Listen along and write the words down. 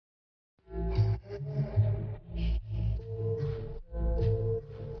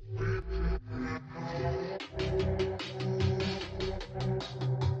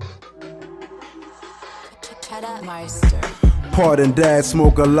Pardon dad,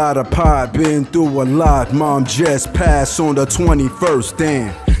 smoke a lot of pot, been through a lot. Mom just passed on the 21st,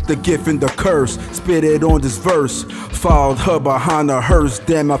 damn. The gift and the curse, spit it on this verse. Followed her behind the hearse,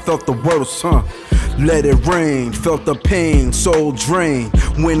 damn I felt the worst, huh? Let it rain, felt the pain, soul drain.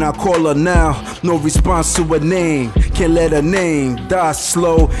 When I call her now, no response to her name. Can't let her name die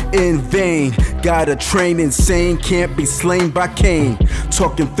slow in vain. Gotta train insane, can't be slain by Cain.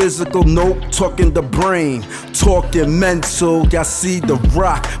 Talking physical, nope, talking the brain. Talking mental, y'all see the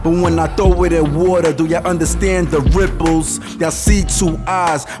rock, but when I throw it in water, do y'all understand the ripples? Y'all see two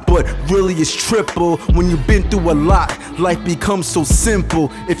eyes, but really it's triple. When you've been through a lot, life becomes so simple.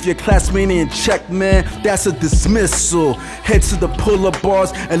 If your classmate ain't check, man, that's a dismissal. Head to the pull-up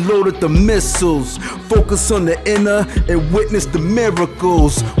bars and loaded the missiles. Focus on the inner and witness the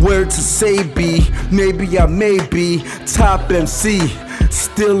miracles. Word to say be, maybe I may be top MC.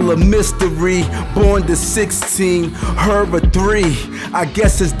 Still a mystery, born to 16, her a 3. I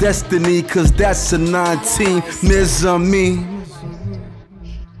guess it's destiny, cause that's a 19. Mes amis.